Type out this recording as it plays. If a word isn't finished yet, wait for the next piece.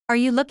Are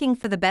you looking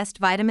for the best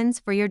vitamins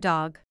for your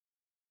dog?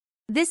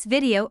 This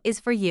video is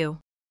for you.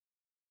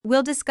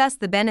 We'll discuss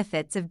the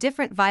benefits of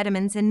different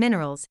vitamins and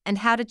minerals and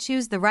how to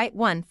choose the right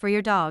one for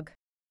your dog.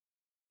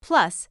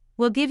 Plus,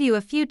 we'll give you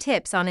a few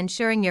tips on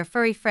ensuring your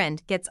furry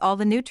friend gets all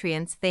the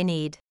nutrients they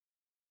need.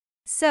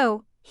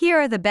 So, here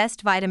are the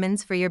best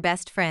vitamins for your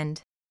best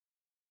friend.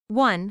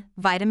 1.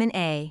 Vitamin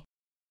A.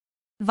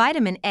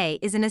 Vitamin A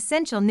is an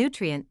essential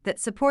nutrient that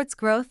supports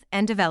growth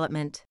and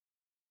development.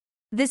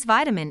 This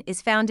vitamin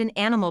is found in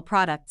animal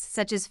products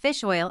such as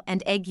fish oil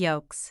and egg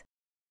yolks.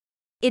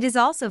 It is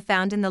also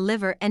found in the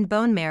liver and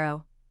bone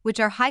marrow, which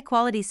are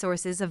high-quality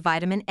sources of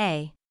vitamin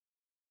A.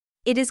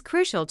 It is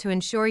crucial to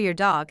ensure your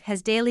dog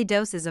has daily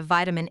doses of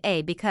vitamin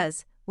A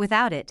because,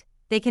 without it,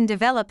 they can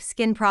develop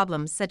skin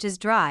problems such as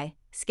dry,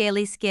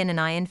 scaly skin and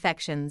eye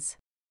infections.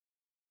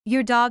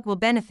 Your dog will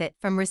benefit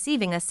from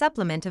receiving a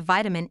supplement of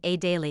vitamin A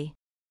daily.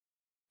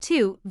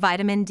 2.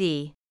 Vitamin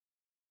D.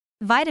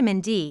 Vitamin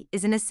D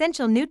is an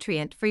essential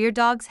nutrient for your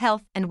dog's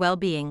health and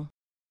well-being.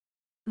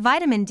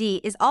 Vitamin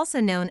D is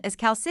also known as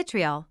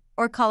calcitriol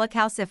or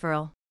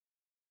cholecalciferol.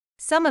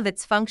 Some of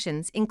its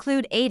functions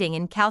include aiding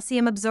in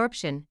calcium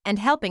absorption and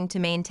helping to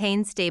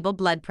maintain stable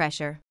blood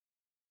pressure.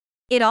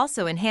 It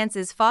also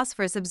enhances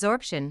phosphorus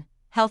absorption,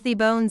 healthy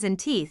bones and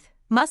teeth,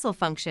 muscle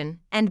function,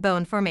 and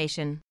bone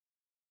formation.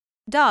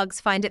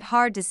 Dogs find it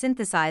hard to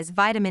synthesize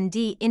vitamin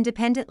D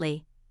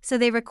independently, so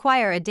they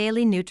require a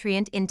daily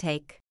nutrient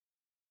intake.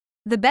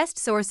 The best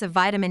source of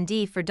vitamin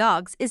D for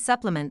dogs is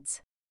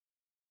supplements.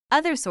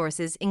 Other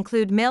sources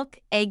include milk,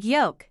 egg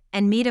yolk,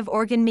 and meat of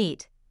organ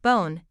meat,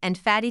 bone, and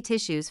fatty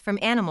tissues from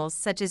animals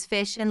such as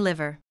fish and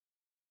liver.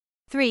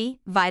 3.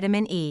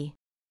 Vitamin E.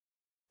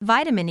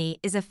 Vitamin E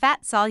is a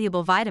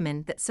fat-soluble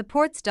vitamin that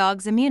supports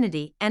dogs'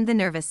 immunity and the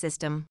nervous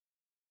system.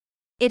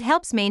 It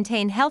helps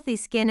maintain healthy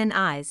skin and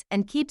eyes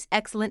and keeps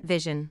excellent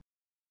vision.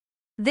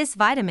 This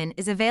vitamin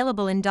is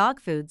available in dog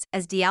foods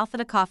as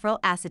D-alpha-tocopherol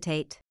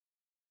acetate.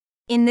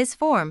 In this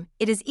form,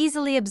 it is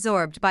easily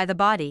absorbed by the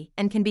body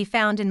and can be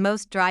found in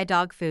most dry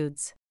dog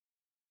foods.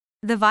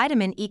 The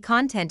vitamin E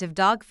content of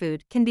dog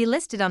food can be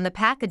listed on the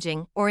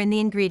packaging or in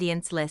the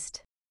ingredients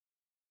list.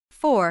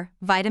 4.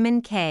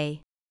 Vitamin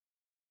K.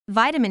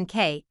 Vitamin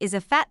K is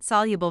a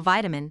fat-soluble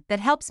vitamin that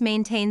helps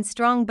maintain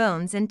strong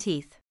bones and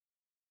teeth.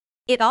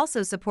 It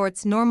also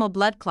supports normal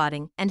blood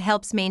clotting and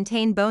helps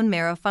maintain bone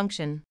marrow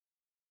function.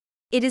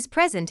 It is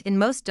present in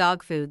most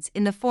dog foods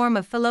in the form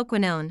of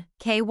phylloquinone,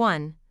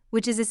 K1,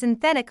 which is a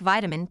synthetic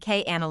vitamin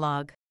K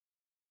analog.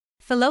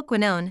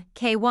 Phylloquinone,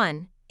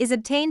 K1, is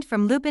obtained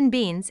from lupin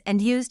beans and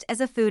used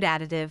as a food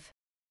additive.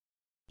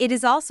 It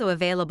is also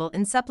available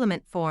in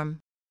supplement form.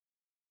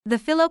 The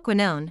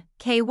phylloquinone,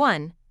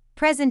 K1,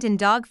 present in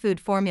dog food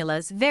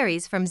formulas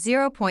varies from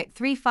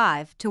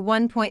 0.35 to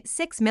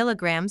 1.6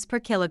 milligrams per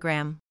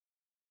kilogram.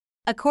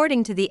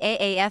 According to the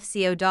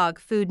AAFCO dog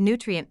food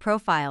nutrient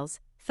profiles,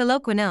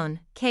 phylloquinone,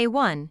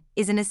 K1,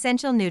 is an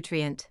essential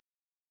nutrient.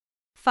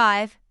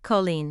 5.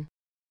 Choline.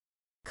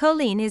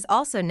 Choline is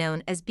also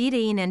known as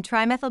betaine and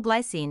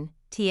trimethylglycine,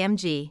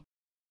 TMG.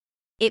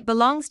 It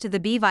belongs to the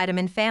B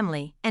vitamin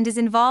family and is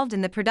involved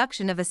in the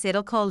production of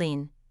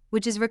acetylcholine,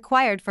 which is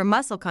required for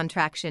muscle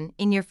contraction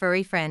in your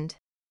furry friend.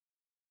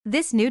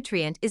 This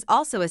nutrient is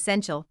also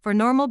essential for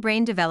normal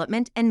brain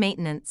development and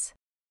maintenance.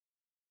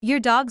 Your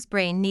dog's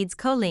brain needs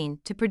choline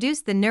to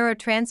produce the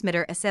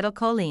neurotransmitter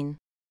acetylcholine.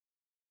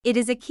 It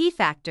is a key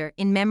factor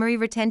in memory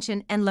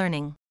retention and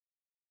learning.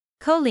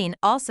 Choline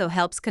also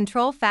helps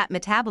control fat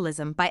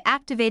metabolism by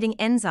activating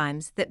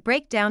enzymes that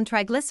break down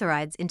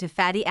triglycerides into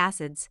fatty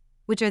acids,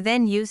 which are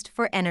then used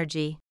for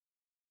energy.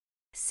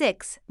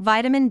 6.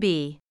 Vitamin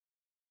B.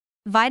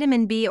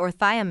 Vitamin B or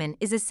thiamine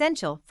is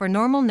essential for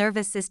normal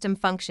nervous system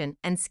function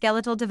and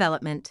skeletal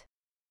development.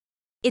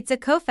 It's a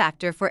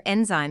cofactor for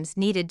enzymes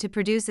needed to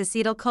produce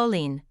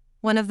acetylcholine,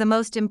 one of the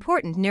most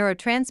important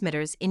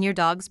neurotransmitters in your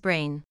dog's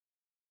brain.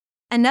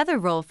 Another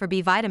role for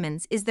B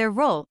vitamins is their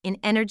role in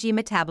energy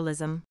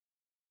metabolism.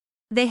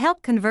 They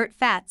help convert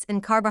fats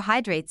and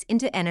carbohydrates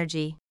into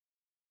energy.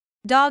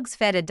 Dogs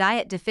fed a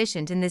diet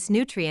deficient in this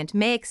nutrient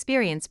may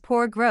experience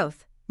poor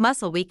growth,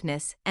 muscle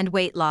weakness, and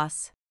weight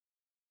loss.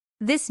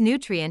 This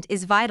nutrient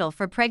is vital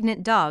for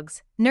pregnant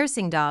dogs,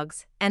 nursing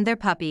dogs, and their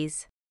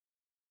puppies.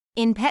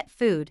 In pet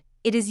food,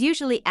 it is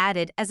usually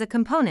added as a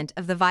component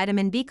of the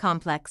vitamin B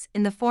complex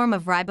in the form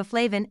of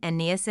riboflavin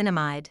and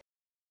niacinamide.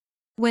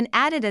 When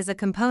added as a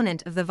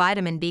component of the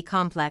vitamin B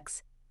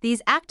complex,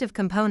 these active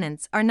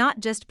components are not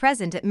just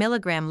present at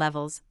milligram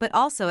levels but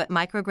also at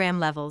microgram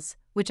levels,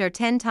 which are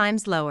 10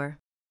 times lower.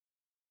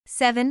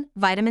 7.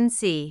 Vitamin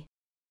C.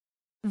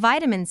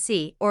 Vitamin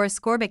C, or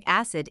ascorbic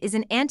acid, is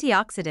an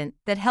antioxidant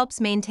that helps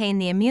maintain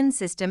the immune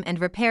system and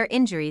repair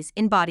injuries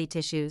in body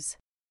tissues.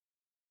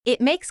 It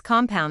makes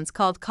compounds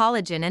called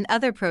collagen and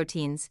other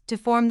proteins to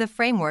form the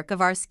framework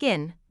of our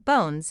skin,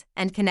 bones,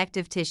 and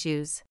connective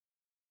tissues.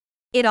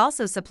 It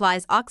also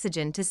supplies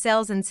oxygen to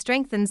cells and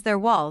strengthens their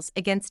walls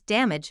against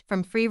damage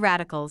from free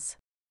radicals.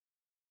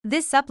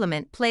 This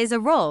supplement plays a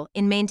role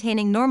in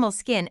maintaining normal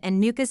skin and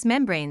mucous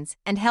membranes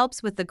and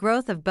helps with the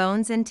growth of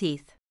bones and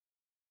teeth.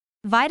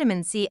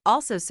 Vitamin C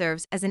also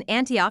serves as an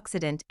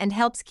antioxidant and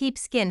helps keep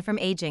skin from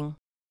aging.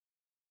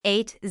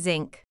 8.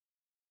 Zinc.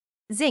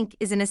 Zinc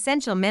is an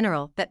essential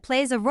mineral that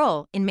plays a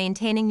role in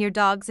maintaining your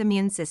dog's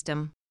immune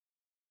system.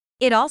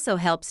 It also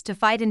helps to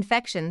fight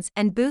infections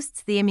and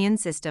boosts the immune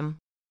system.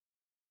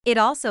 It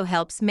also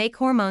helps make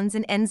hormones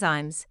and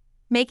enzymes,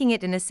 making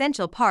it an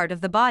essential part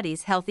of the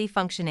body's healthy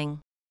functioning.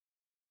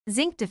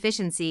 Zinc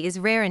deficiency is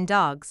rare in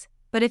dogs,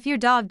 but if your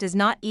dog does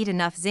not eat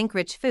enough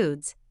zinc-rich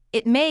foods,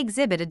 it may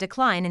exhibit a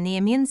decline in the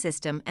immune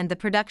system and the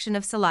production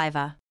of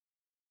saliva.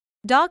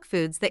 Dog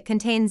foods that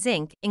contain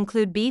zinc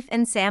include beef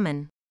and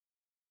salmon.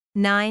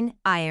 9.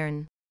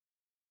 Iron.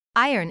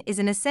 Iron is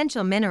an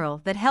essential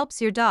mineral that helps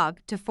your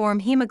dog to form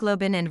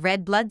hemoglobin and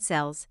red blood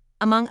cells,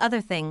 among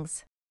other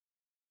things.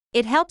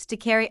 It helps to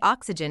carry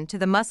oxygen to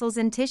the muscles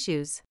and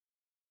tissues.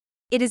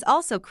 It is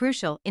also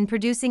crucial in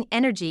producing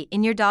energy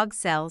in your dog's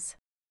cells.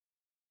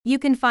 You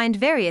can find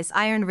various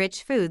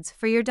iron-rich foods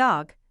for your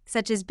dog,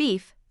 such as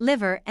beef,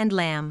 liver, and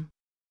lamb.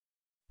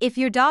 If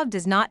your dog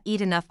does not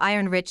eat enough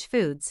iron-rich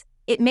foods,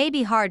 it may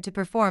be hard to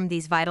perform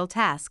these vital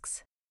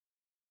tasks.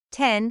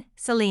 10.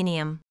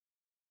 Selenium.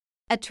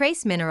 A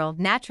trace mineral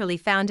naturally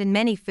found in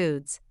many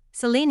foods,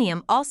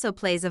 selenium also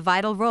plays a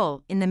vital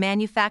role in the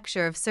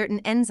manufacture of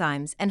certain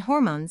enzymes and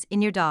hormones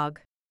in your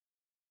dog.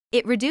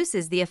 It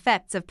reduces the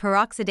effects of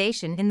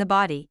peroxidation in the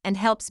body and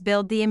helps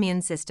build the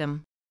immune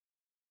system.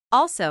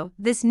 Also,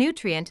 this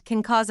nutrient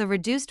can cause a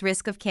reduced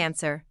risk of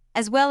cancer,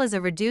 as well as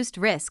a reduced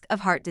risk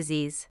of heart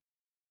disease.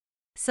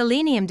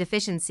 Selenium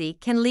deficiency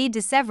can lead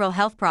to several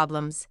health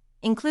problems,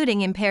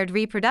 including impaired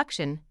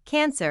reproduction,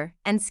 cancer,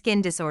 and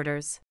skin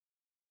disorders.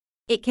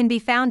 It can be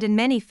found in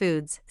many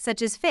foods,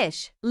 such as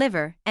fish,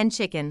 liver, and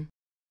chicken.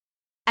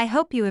 I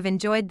hope you have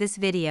enjoyed this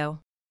video.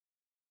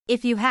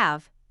 If you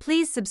have,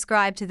 please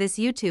subscribe to this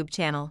YouTube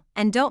channel,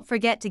 and don't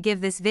forget to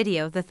give this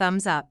video the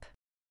thumbs up.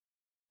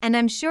 And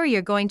I'm sure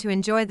you're going to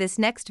enjoy this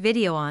next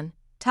video on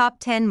Top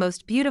 10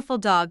 Most Beautiful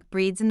Dog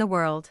Breeds in the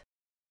World.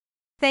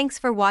 Thanks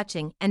for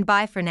watching and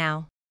bye for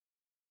now.